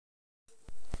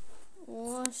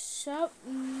What's up,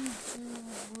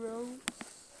 bro?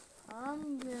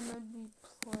 I'm gonna be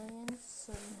playing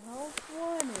some Help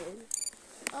Wanted.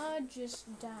 I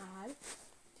just died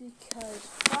because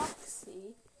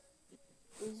Foxy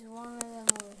is one of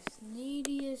the most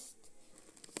neediest,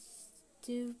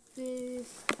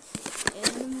 stupidest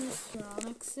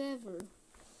animatronics ever.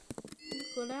 Look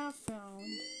what I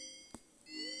found.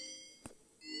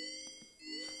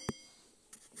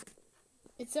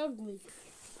 It's ugly.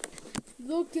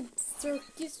 Look at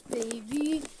Circus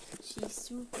Baby. She's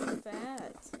super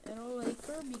fat. I don't like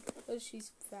her because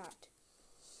she's fat.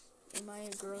 Am I a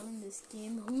girl in this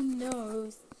game? Who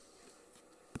knows?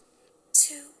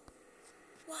 2,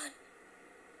 1.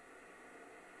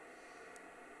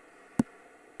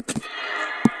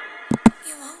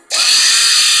 You won't die,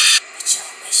 but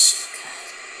you'll wish you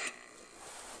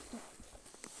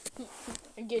could.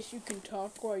 I guess you can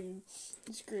talk while you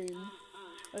scream.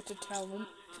 That's a talent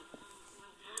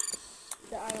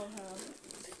that I don't have.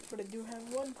 But I do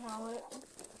have one talent.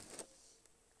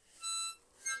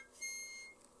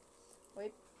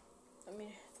 Wait, let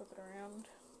me flip it around.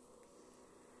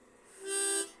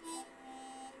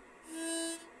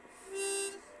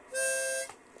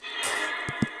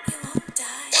 You won't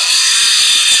die, but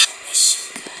you'll wish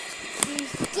you could. You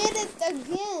did it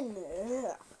again!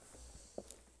 Ugh.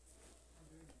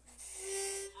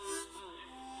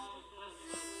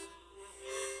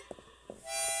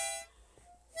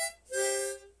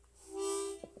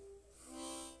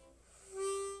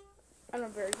 I'm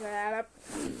not very good at it.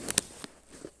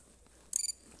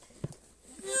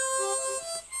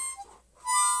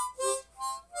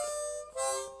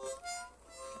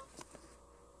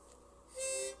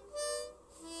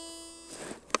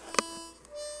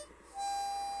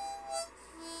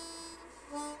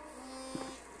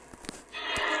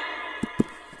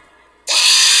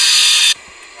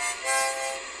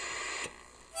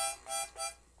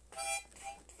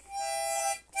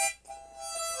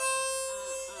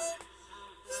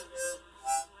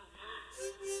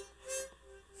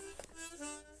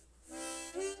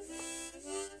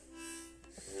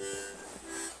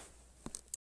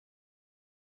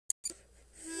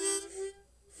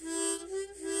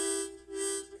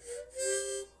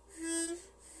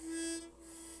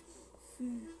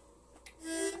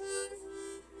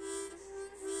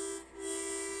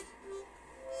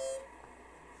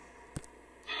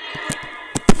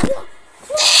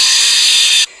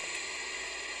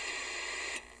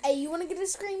 Hey, you wanna get a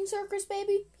Scream Circus,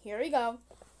 baby? Here we go.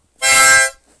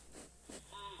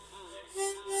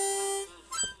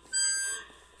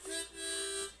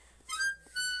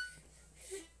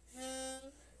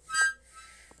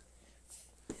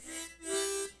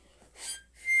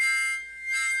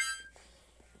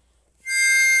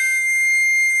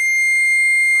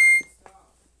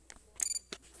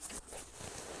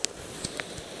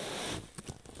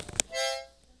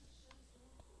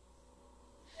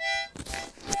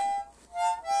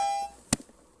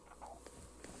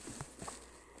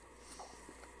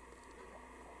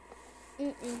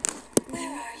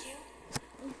 Where are you?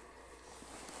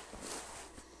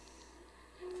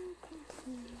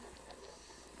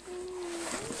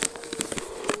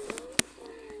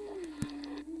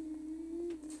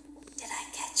 Did I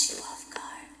catch you off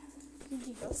guard?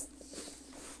 Yes.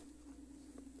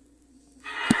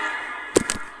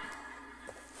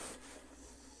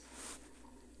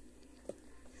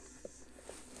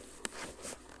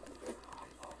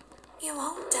 You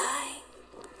won't die,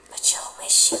 but you'll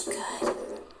wish you could.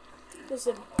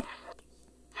 Listen.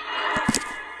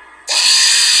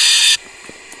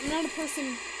 I'm not a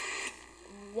person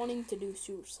wanting to do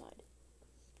suicide.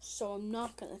 So I'm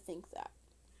not gonna think that.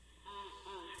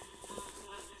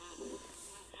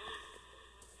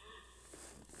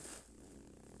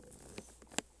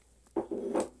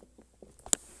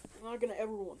 I'm not gonna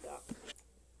ever want that.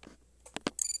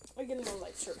 I get another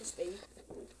life circus, baby.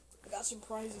 I got some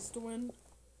prizes to win.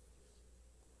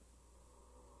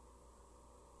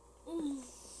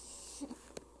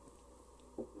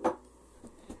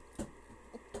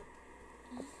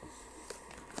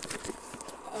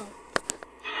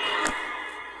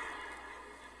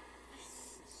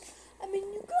 I mean,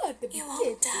 you got the You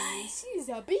won't die, She's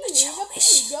a being but you'll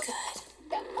wish you could.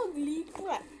 the ugly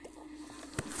brat.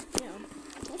 Yeah,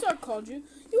 that's what I called you.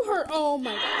 You hurt. Oh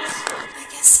my gosh. I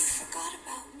guess you forgot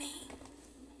about me.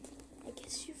 I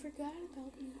guess you forgot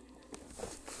about me.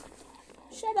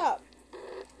 Shut up.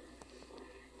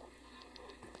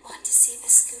 Want to see the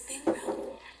scooping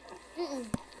room?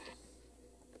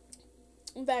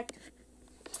 In fact,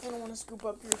 I don't want to scoop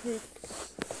up your poop.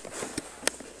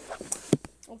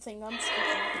 I think I'm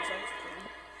scooping up his ice cream,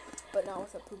 but not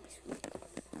with a poopy scoop.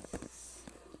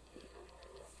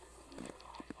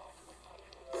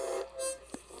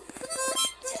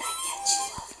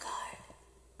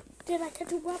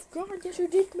 you off guard. Yes, you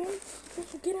did, man.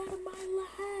 Get out of my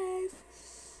life.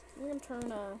 I'm gonna turn,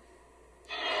 look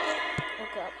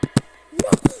up. No!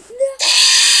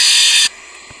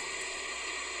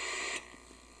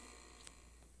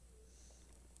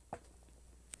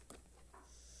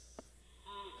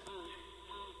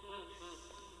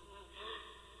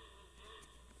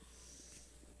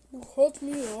 You caught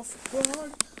me off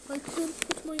guard. I couldn't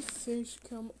put my face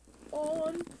cam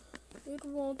on. It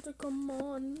won't come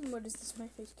on. What is this, my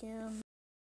face cam?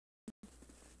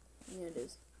 Yeah, it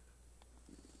is.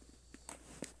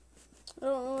 I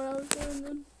don't know what I was doing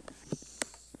then.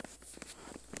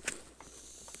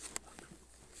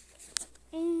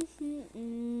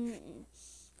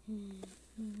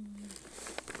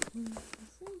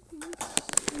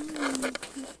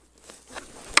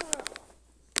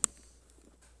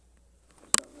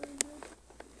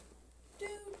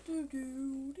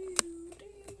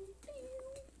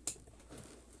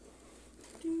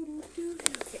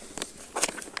 Okay.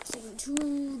 Seeing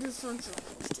two different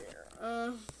genres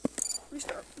here.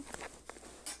 Restart.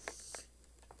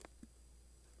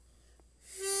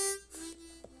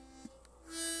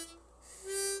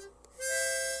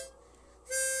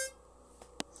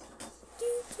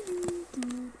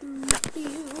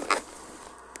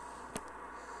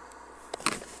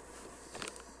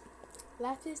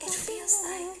 Life is It feels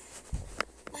like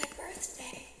my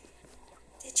birthday.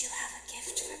 Did you have a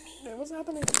gift for me? Hey, what's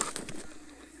happening?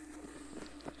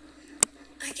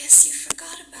 I guess you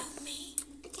forgot about me.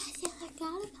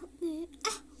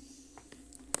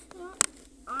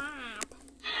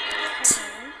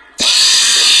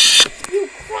 You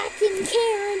cracking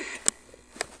Karen!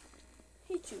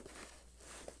 Hate you.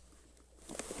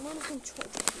 I'm not even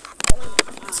charging. I'm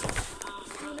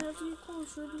gonna have to get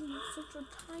closer because it's such a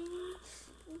tiny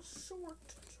and short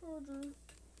charger.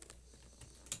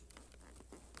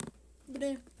 But I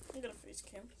got a face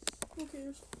cam. Who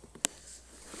cares?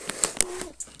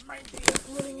 Might be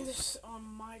uploading this on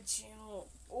my channel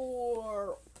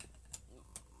or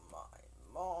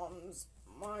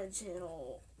my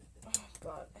channel,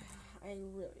 but I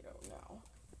really don't know.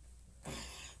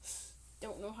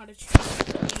 Don't know how to change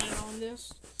it on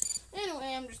this.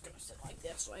 Anyway, I'm just gonna sit like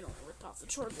this so I don't rip off the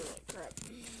charger like crap.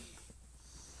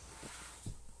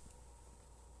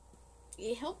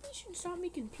 Hey, help me should stop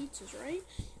making pizzas, right?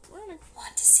 We're in a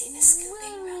Want to see the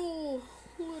scooping room?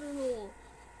 literal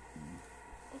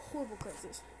horrible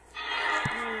crisis. We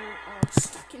are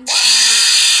stuck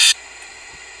inside.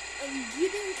 I'm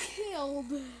getting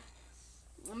killed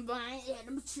by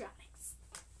animatronics.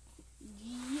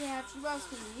 Yeah, if you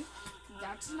ask me,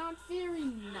 that's not very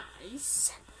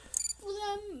nice for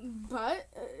them, but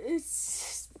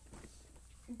it's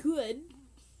good.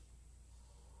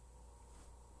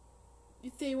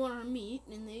 If they want our meat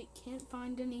and they can't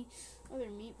find any other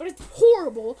meat, but it's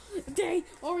horrible. They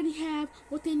already have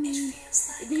what they need.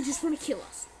 They just want to kill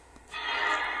us.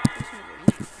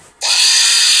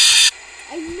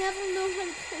 I never know how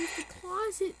to close the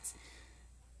closet.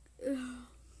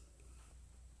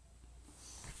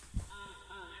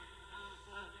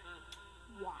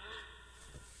 Why?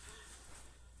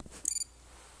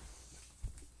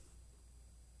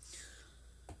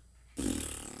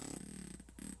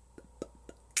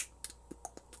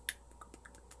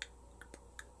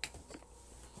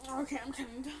 Okay, I'm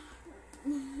coming.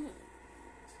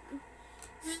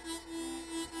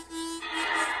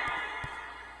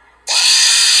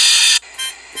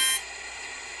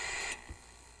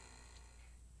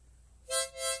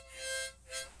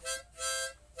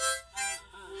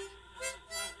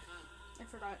 I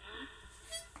forgot.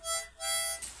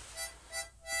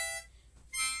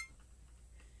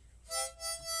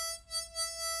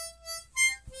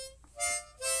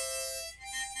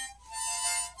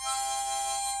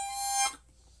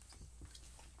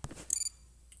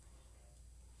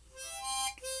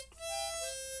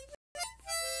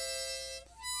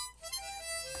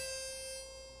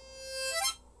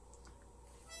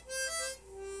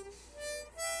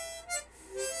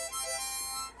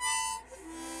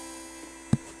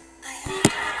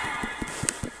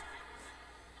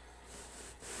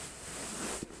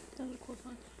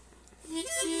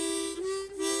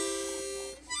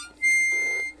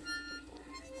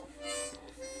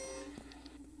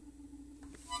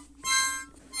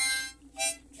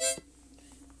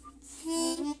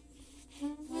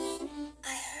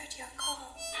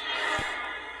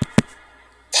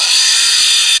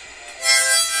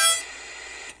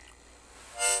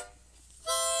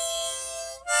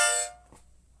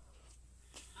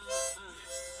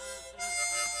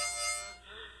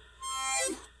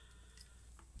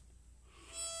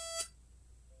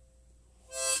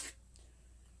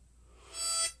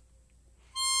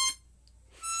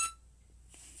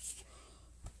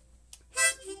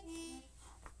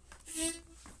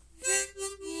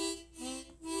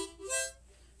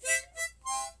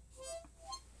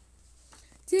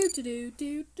 do do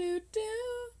do do do.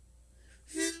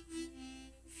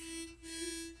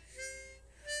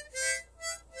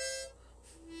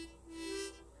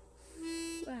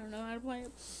 I don't know how to play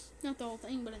it. Not the whole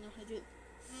thing, but I know how to do it.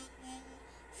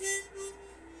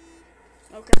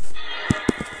 Okay.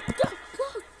 Go, go.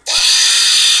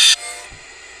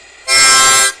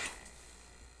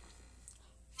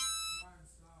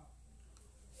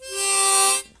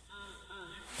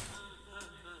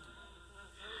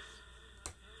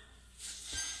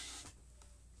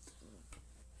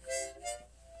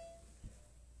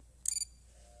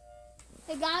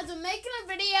 Hey guys, I'm making a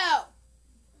video.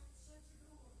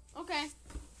 Okay.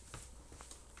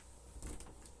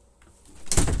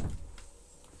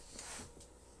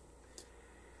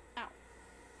 Ow.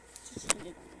 Just hit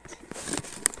it on it.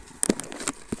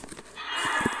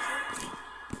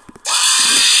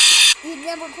 You'd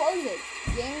never close it.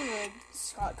 Gaming World,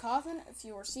 Scott Coffin, if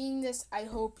you are seeing this, I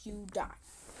hope you die.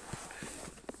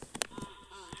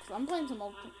 So I'm playing some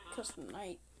old custom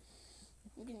night.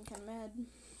 I'm getting kind of mad.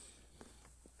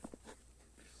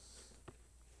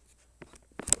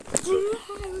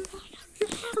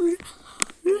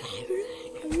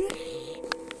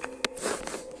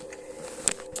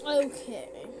 Okay.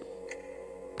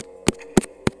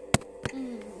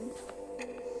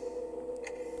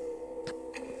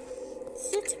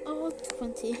 Sit all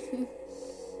 20.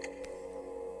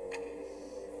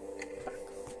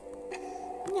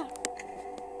 No.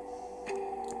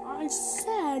 I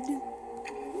said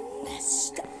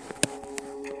messed up.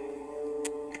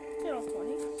 Get off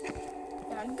 20.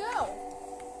 And go.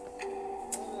 I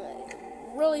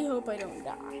really hope I don't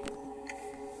die.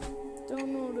 Don't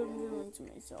know what I'm doing to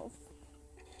myself.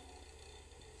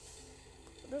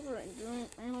 Whatever I'm doing,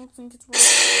 I don't think it's worth it.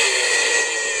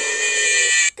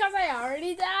 Because I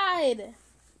already died.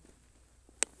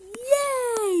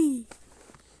 Yay!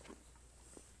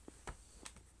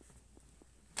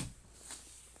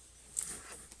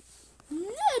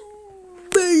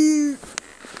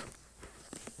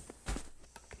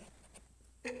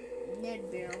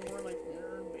 Ned Bear, more like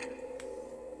Nerd Bear.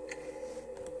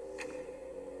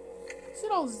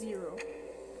 Said all 0.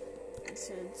 I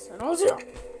said all 0.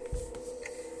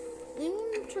 I'm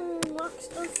gonna turn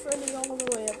Rockstar Freddy all the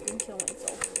way up and kill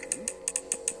myself.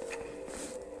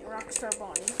 Rockstar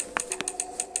Bonnie.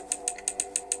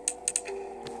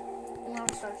 And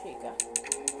Rockstar Chica.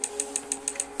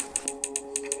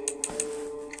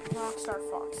 Rockstar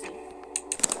Foxy.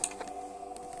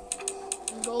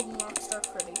 And Golden Rockstar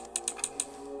Freddy.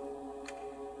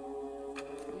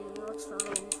 And Rockstar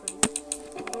Golden Freddy.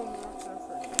 And Golden Rockstar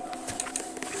Freddy.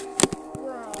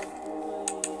 Probably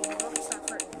Rockstar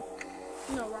Freddy.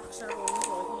 No, Rockstar Golden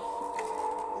Freddy.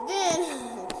 Then,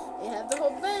 they have the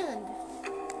whole band.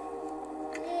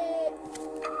 Yeah.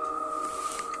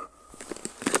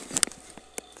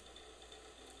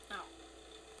 Ow.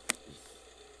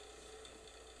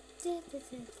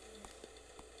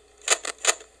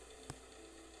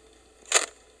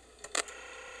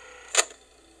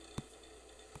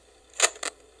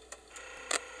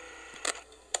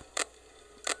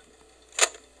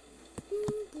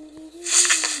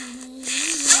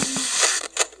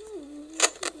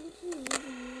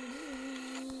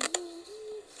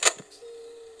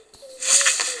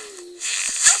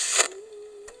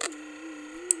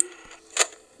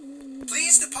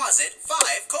 Please deposit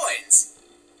 5 coins.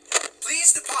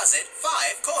 Please deposit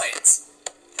 5 coins.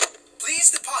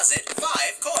 Please deposit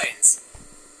 5 coins.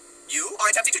 You are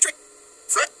attempting to trick.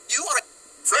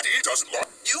 Freddy doesn't look.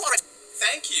 You are.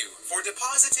 Thank you for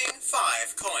depositing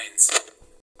 5 coins.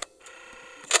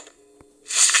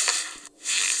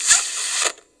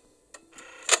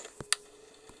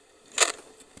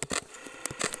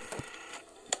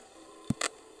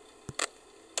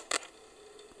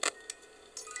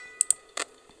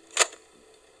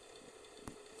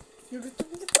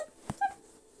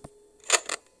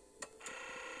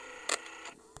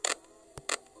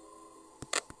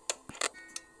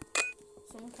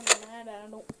 So I'm kind of mad at I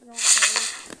don't care.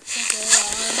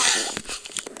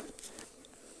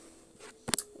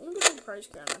 I'm gonna get the price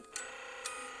counter.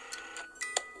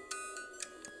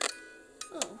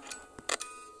 Oh.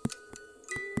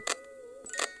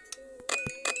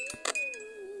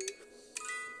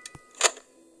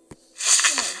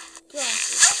 Oh my gosh,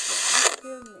 this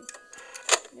scared me.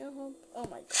 No, oh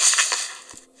my god.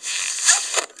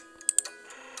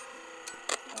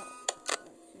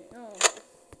 Oh,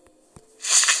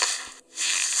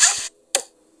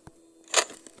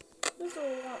 there's a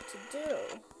lot to do.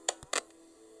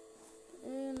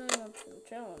 And I'm up to the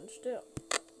challenge still.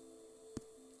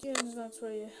 Because that's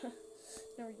where you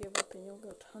never give up and you'll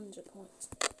get tons of points.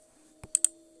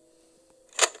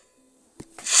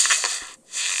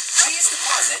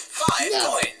 5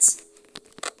 No. coins.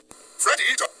 Freddy,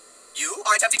 you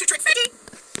are attempting to trick Freddy.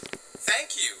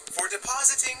 Thank you for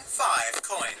depositing 5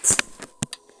 coins.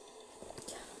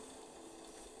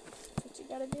 What you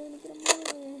gotta do to get a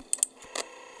winner?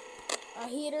 A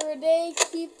heater a day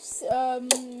keeps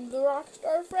the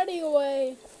Rockstar Freddy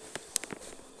away.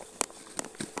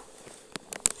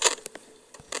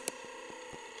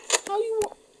 How you?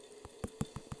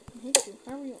 I hate you.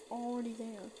 How are you already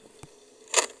there?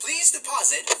 Please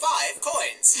deposit 5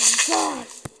 coins. God.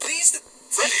 Please.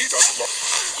 Freddy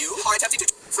doesn't. You are attempting to.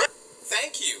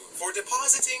 Thank you for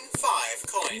depositing 5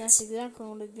 coins. And that's exactly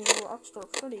what I did with Rockstar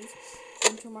Freddy's.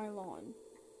 Enter my lawn.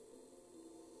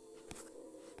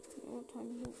 What time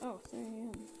is it? Oh, 3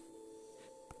 a.m.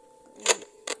 Great.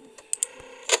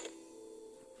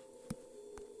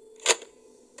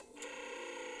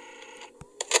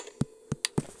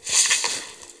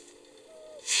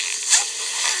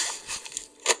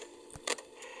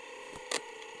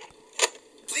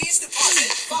 Please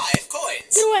deposit 5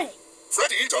 coins. Get away!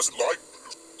 Freddy doesn't like.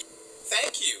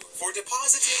 Thank you for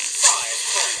depositing 5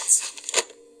 coins.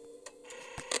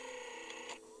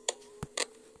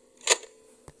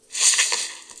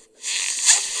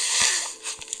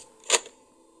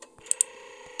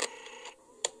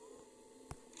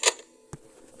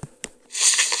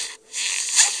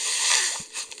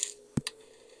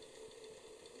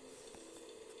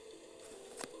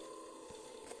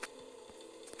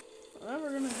 What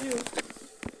we're gonna do,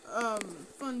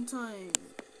 fun time,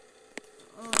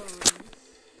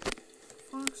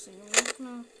 foxing, I'm not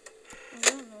gonna, I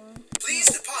don't know. Please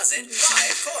deposit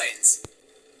 5 coins.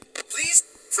 Please.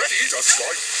 Freddy doesn't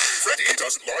like. Freddy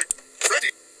doesn't like.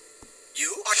 Freddy.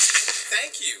 You are.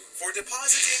 Thank you for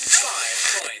depositing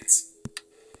 5 coins.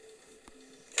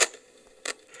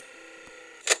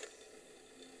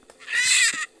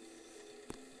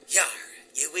 Yar,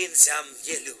 you win some,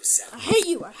 you lose some. I hate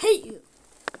you, I hate you!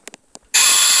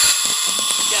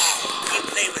 Yar, you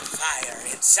play with fire,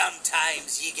 and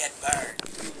sometimes you get burned.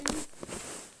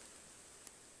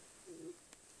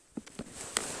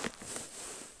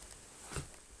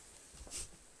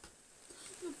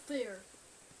 Not fair.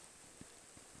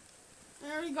 I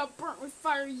already got burnt with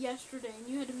fire yesterday, and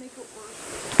you had to make it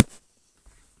worse.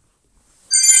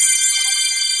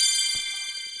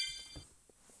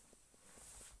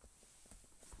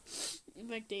 In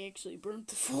fact, they actually burnt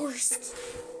the forest.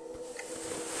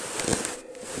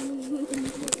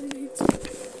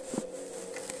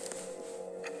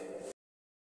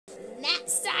 Not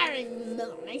sorry,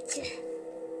 Mother Nature.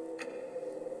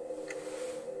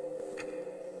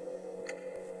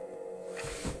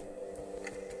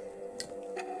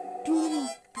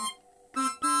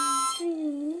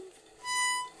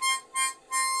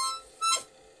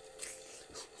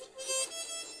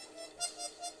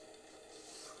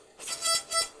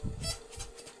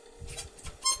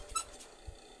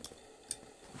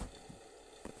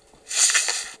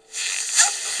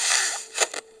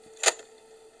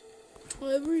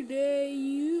 Every day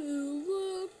you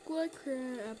look like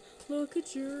crap. Look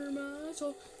at your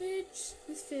muscle. It's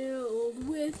filled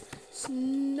with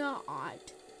snot.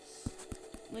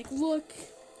 Like, look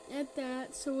at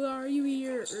that. So are you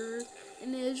here, Earth?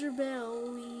 And is your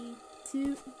belly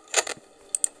too?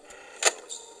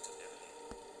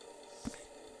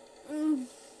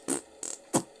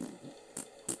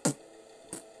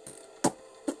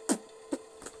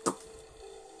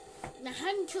 Now,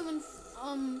 how did you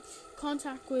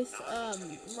contact with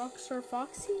Rockstar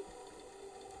Foxy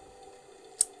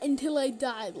until I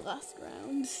died last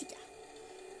round.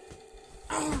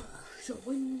 Yeah. So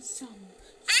win some.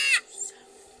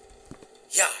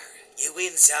 Yar, you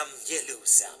win some, you lose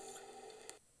some.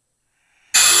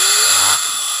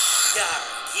 Yar,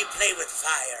 you play with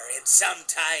fire, and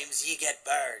sometimes you get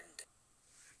burned.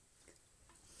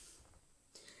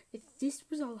 If this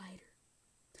was a lighter,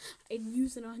 I'd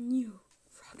use it on you,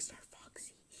 Rockstar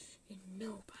Foxy, and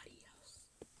nobody else.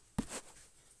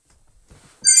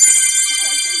 In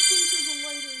fact, I think there's a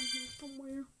lighter in here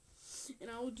somewhere, and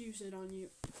I would use it on you.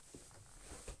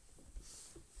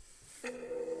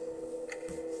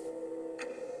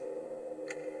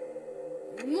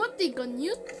 Nothing on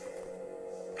you.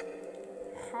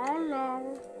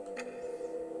 Hello.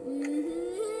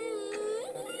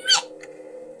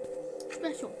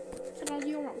 Special. Sit on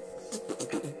your own.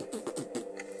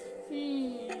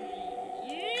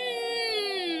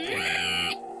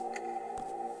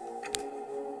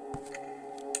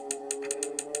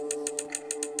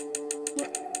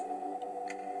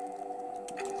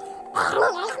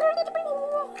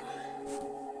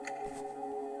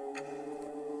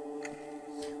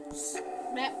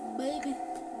 That baby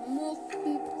must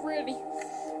be pretty.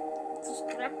 Just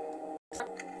grab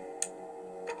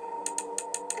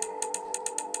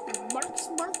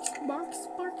Sparks, sparks, sparks,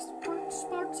 sparks, sparks,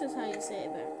 sparks. That's how you say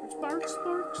it backwards. Sparks,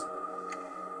 sparks.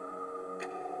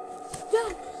 No,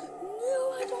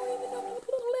 no, I don't even know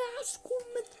the last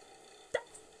comment.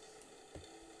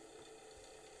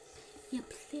 You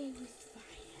play with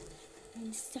fire,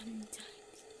 and sometimes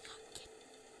you get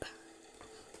burned.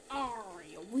 Oh,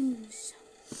 your wings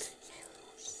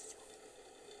yellow so.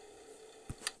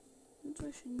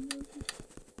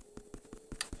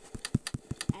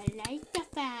 I like the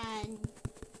fan.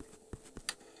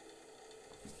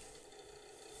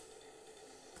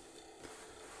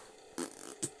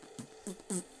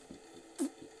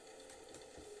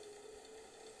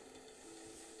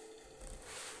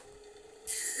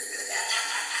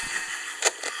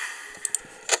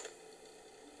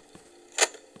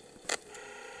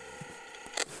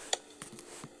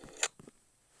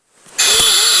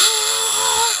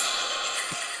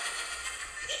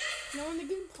 Now when the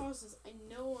game pauses, I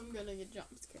know I'm gonna get jump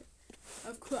scared.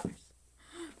 Of course.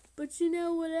 But you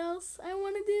know what else I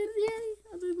want to do today?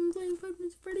 Other than playing Five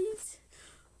Nights at Freddy's?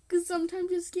 Because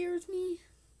sometimes it scares me.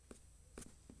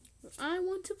 I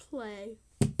want to play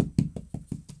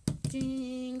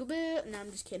Jingle Bell. No,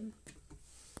 I'm just kidding.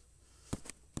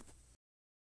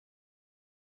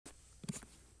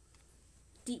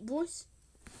 Deep voice.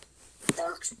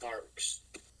 Barks, barks.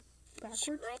 Backwards.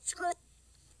 Scrut, scrut, scrut.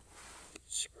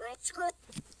 Scrut, scrut.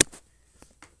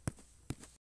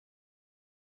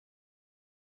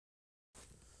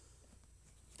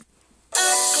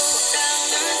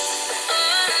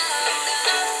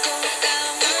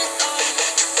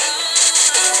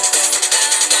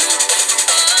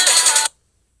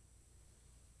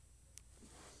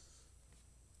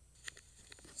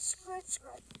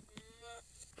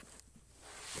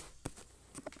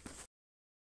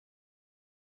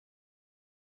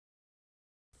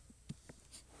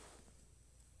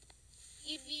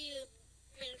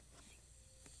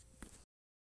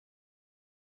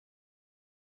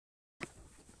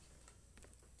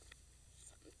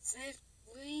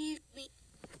 Leave me.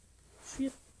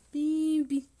 Shit,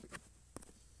 baby.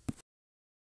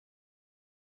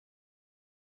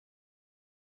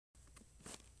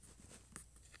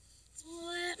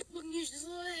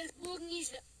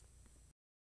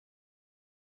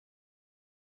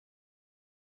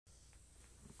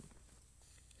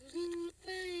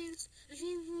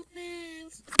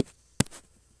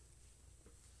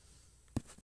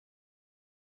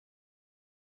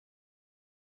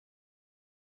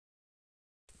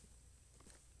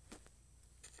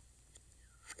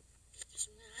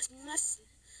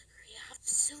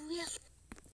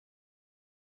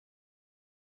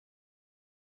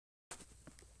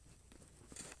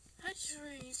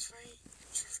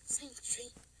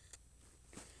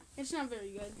 It's not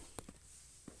very good.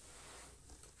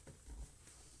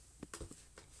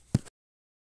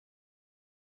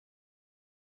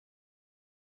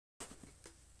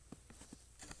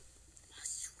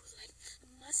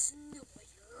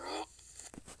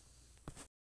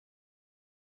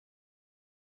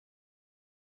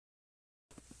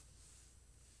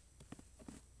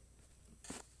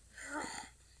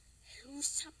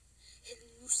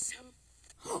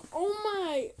 Oh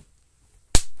my!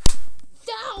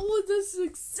 That was a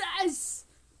success!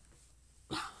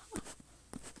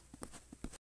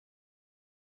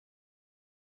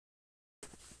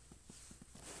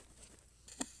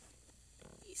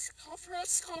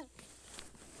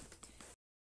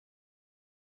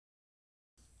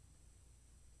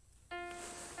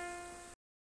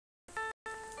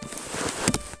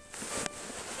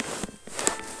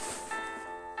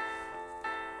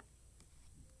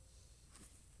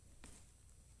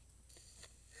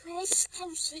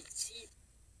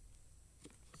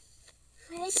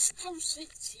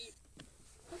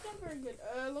 That's not very good.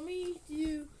 Let me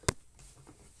do.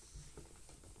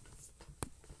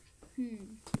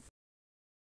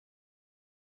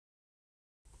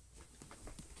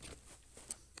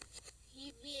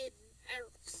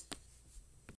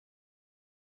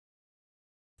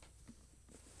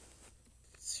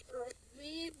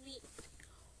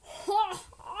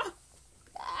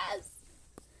 Yes!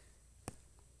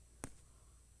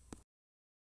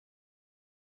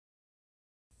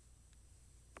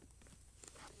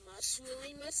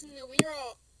 Really messing the wheel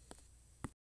up.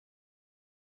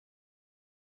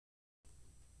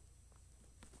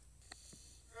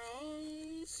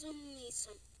 Some.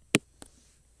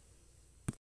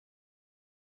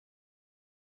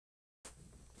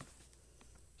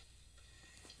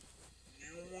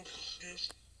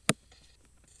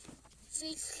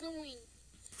 Say slowing.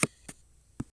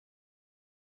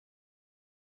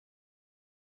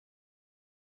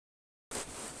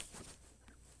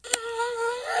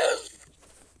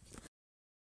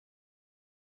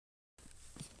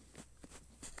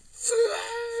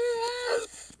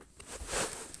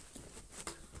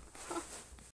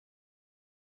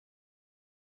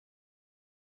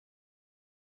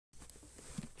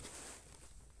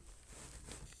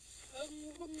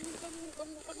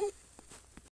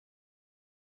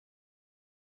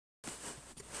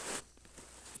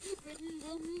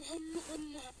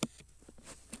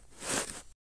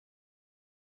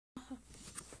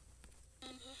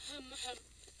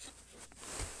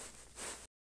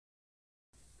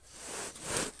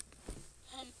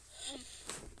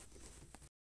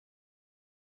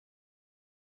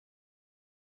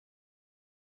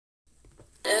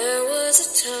 There was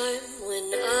a time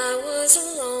when I was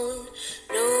alone,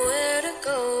 nowhere to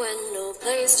go and no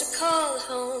place to call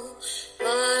home.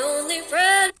 My only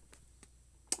friend.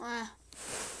 Ah.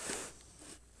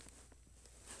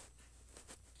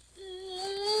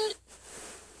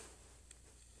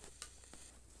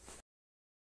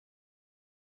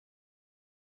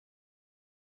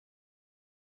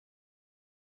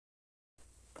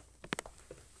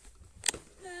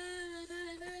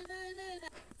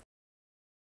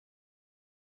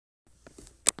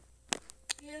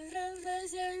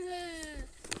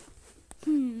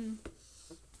 Hmm.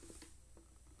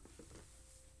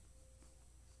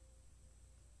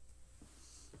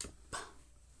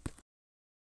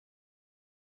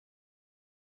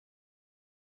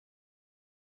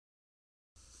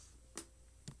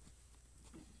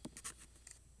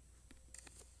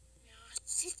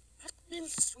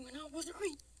 When I was a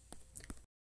green.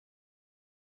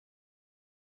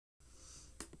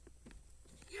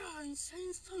 Yeah,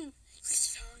 insane fun.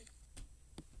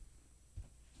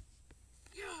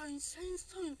 Yeah, insane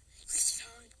fun.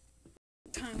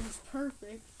 Time was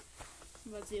perfect,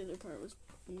 but the other part was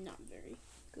not very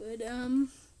good.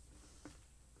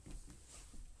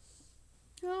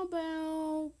 How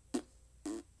about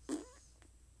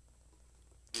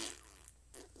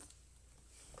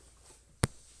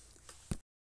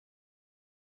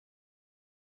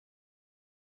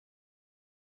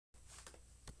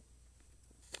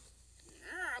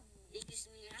Because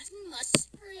we must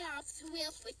hurry up to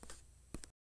Wilfred.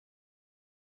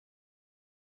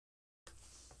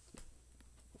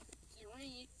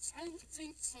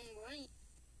 Something right.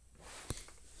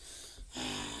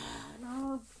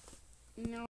 no,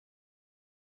 no?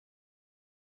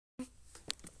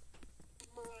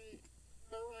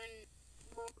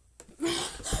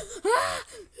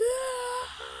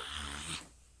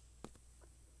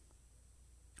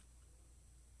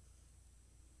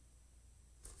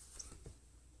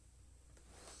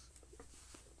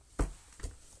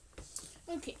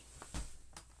 Okay.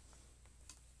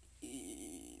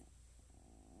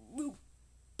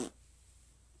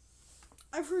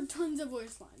 I've heard tons of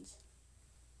voice lines,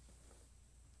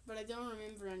 but I don't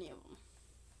remember any of them.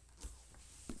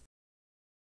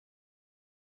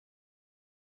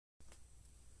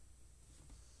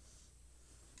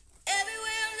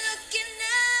 Everywhere I'm looking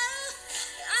now,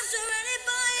 I'm surrounded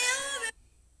by your.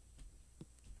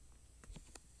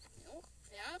 No,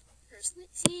 yeah, person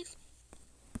it sees.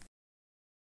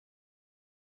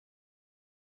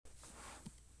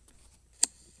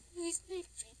 He's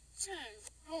making time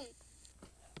home.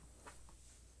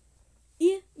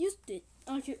 Yeah, used it.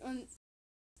 Okay,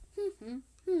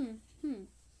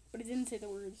 but it didn't say the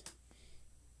words.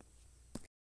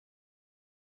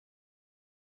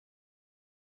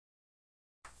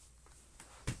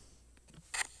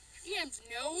 And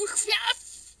no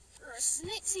chef, person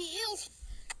it sees.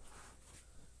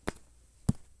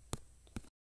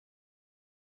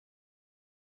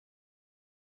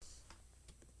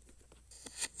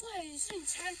 Ladies and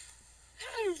gentlemen,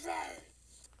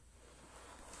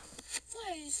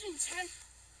 ladies and gentlemen,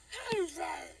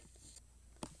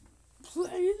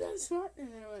 Play that song, and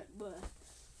then I went,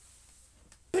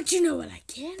 but you know what I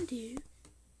can do?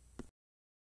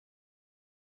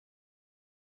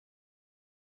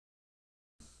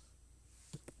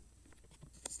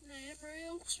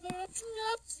 Sniper, swapping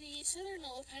up the southern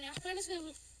olive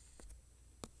pineapple.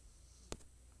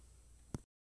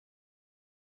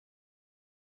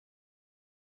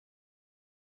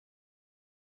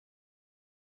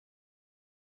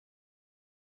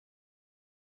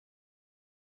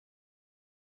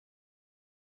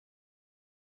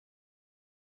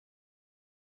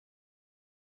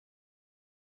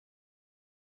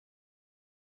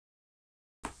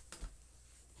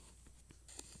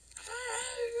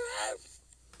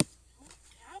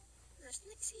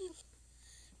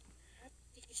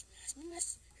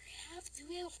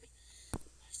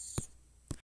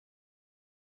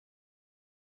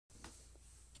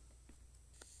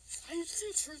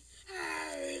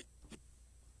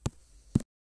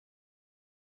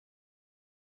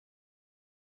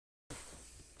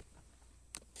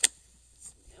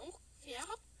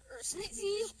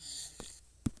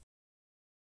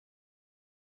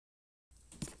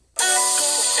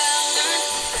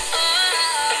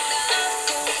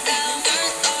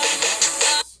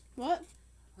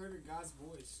 heard a guy's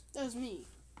voice. That was me.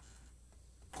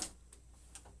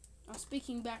 I'm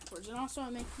speaking backwards, and also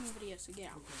I'm making a video, so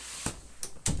get out.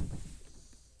 Okay.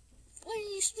 What are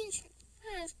you speaking?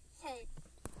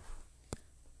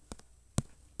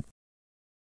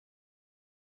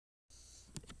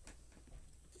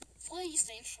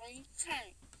 PlayStation 10.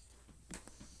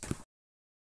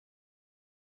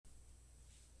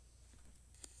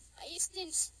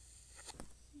 PlayStation.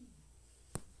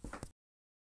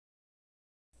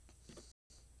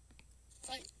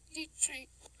 PlayStation.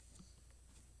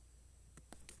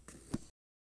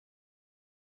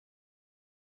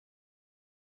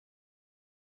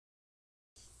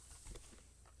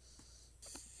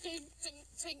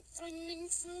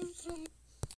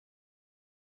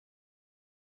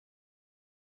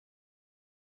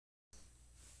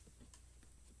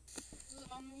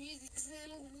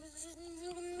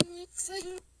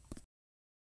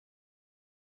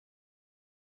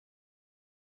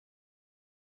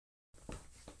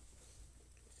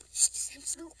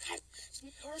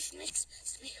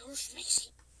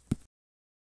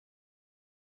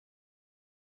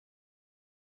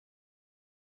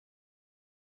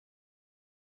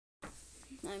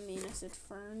 I mean, I said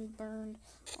fern, burned,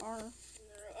 R.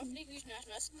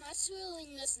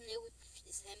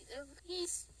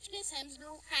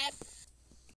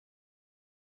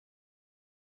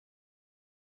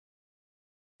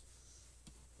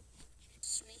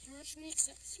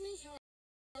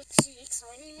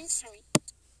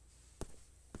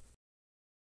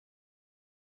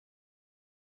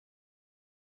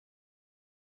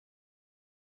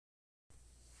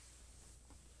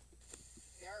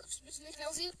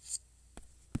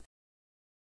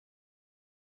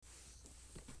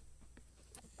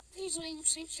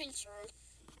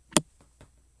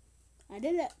 I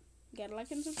did it. Gotta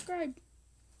like and subscribe.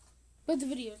 But the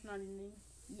video's not ending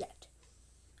yet.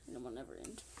 And it will never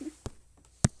end.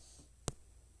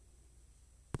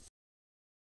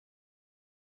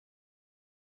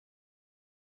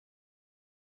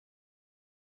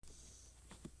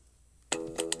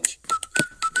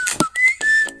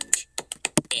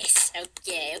 Yes,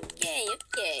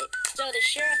 okay. So the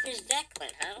sheriff is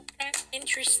Declan, huh? Okay,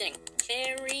 interesting.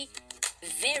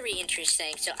 Very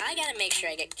interesting. So I gotta make sure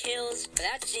I get kills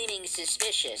without seeming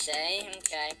suspicious, eh?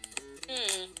 Okay.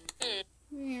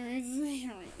 Very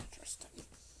interesting.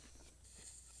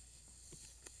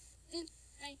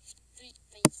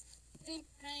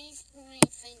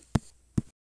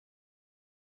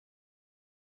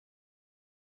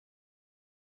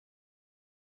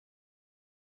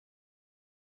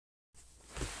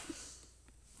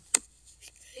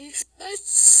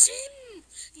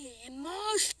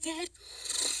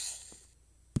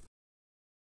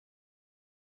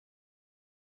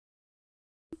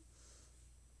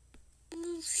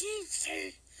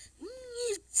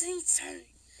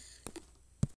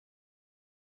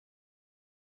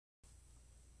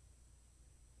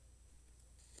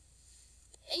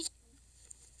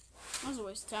 That was a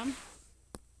waste of time.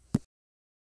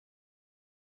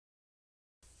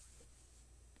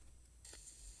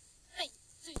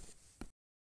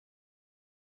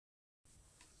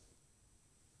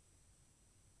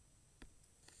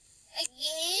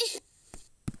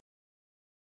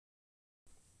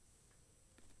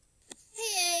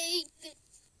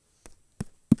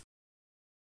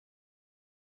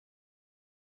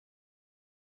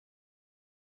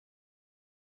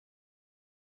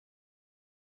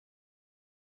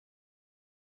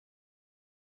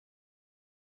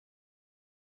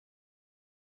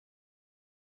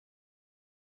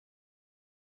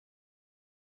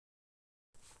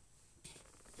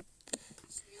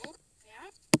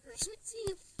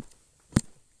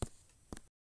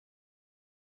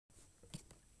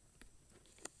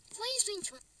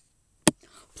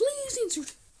 Please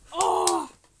insert. Oh!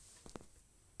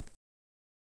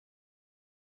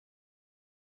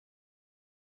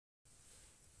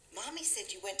 Mommy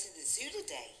said you went to the zoo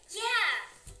today.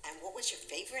 Yeah. And what was your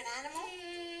favorite animal?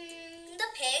 The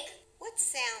pig. What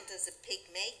sound does a pig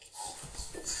make?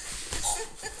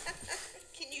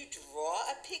 Can you draw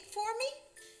a pig for me?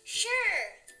 Sure.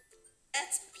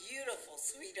 That's beautiful,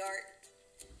 sweetheart.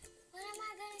 When am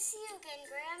I going to see you again,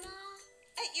 Grandma?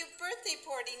 At your birthday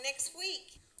party next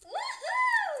week.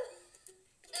 Woohoo!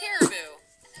 Caribou.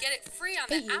 Get it free on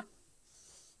the app.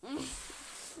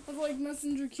 I like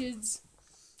Messenger Kids.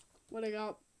 What I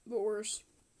got, but worse.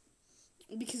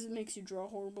 Because it makes you draw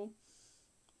horrible.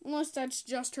 Unless that's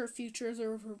just her features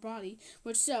of her body.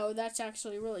 Which, so, that's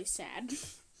actually really sad.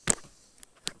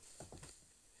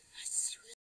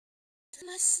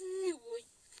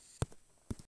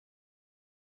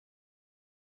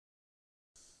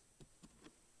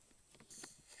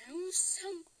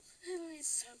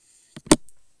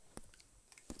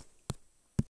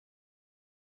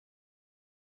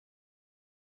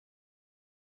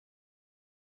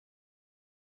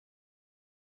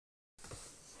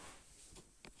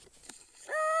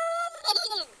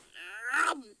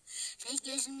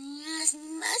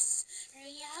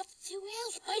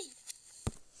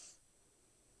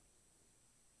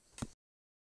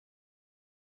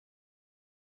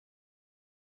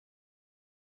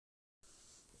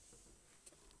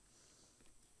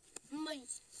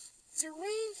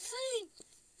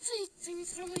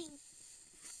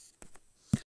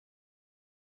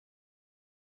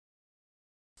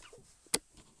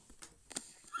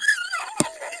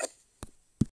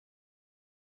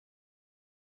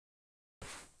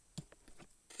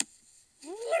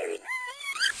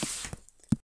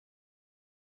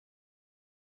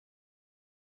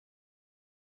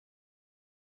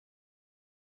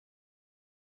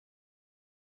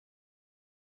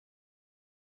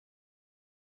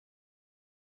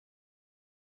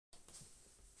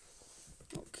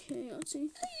 Okay, let's see.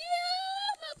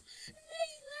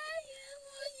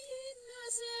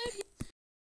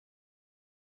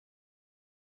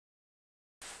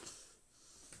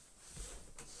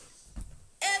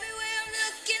 Everywhere I'm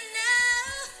looking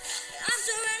now, I'm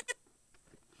surrounded.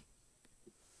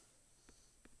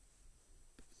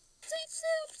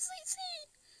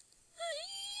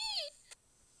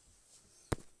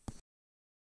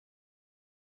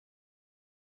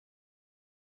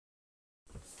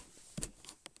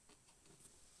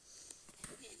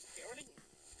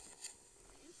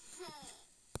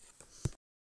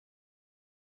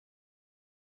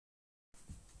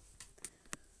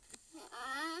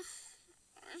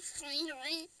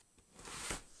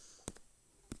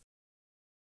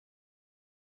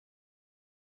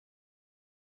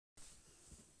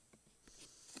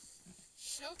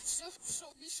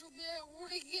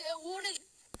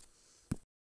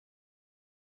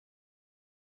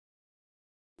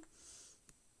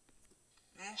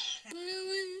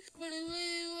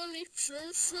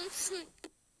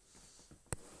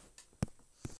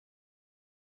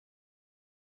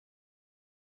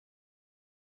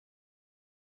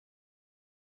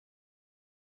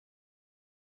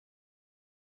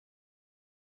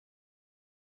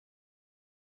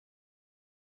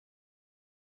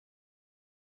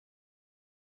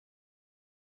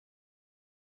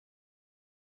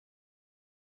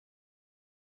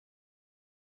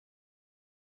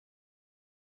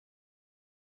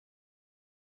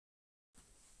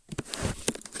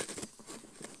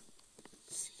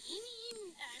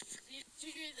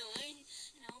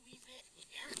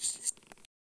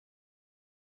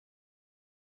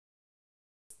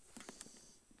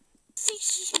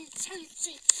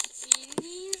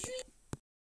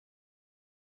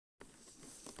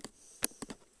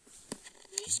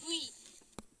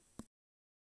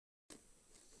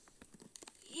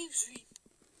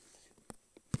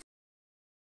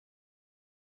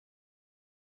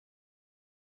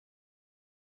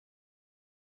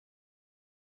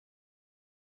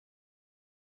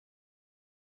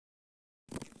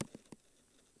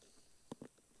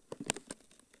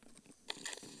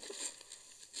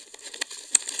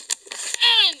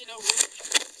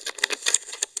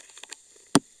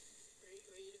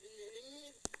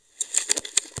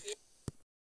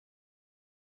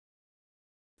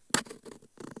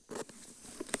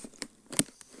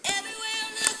 Everywhere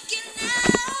I'm looking now,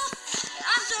 I'm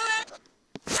surrounded.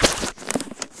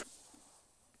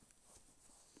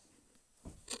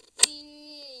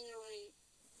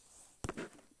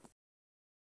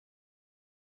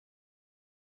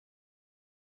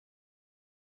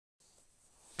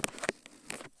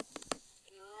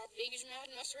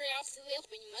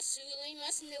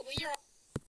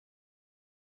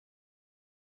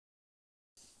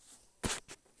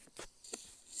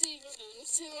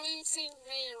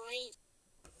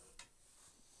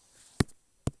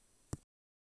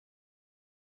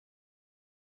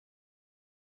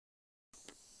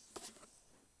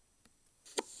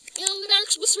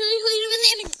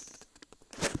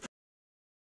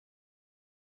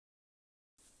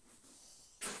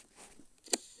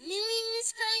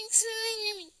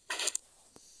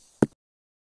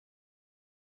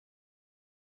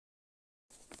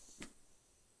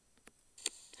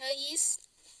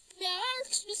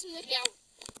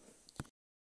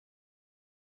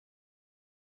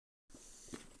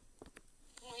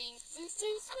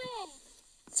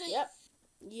 Yep.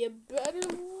 You better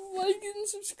like and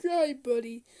subscribe,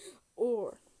 buddy.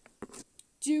 Or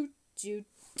do.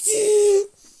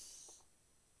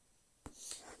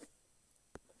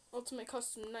 Ultimate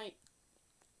Custom Night.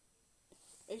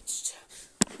 H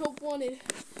Help Wanted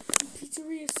and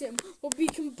Pizzeria Sim will be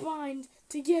combined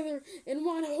together in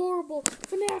one horrible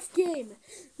FNAF game.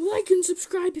 Like and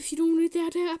subscribe if you don't want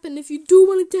that to happen. If you do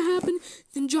want it to happen,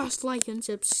 then just like and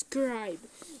subscribe.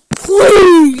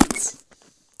 Please!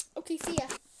 Okay, see ya.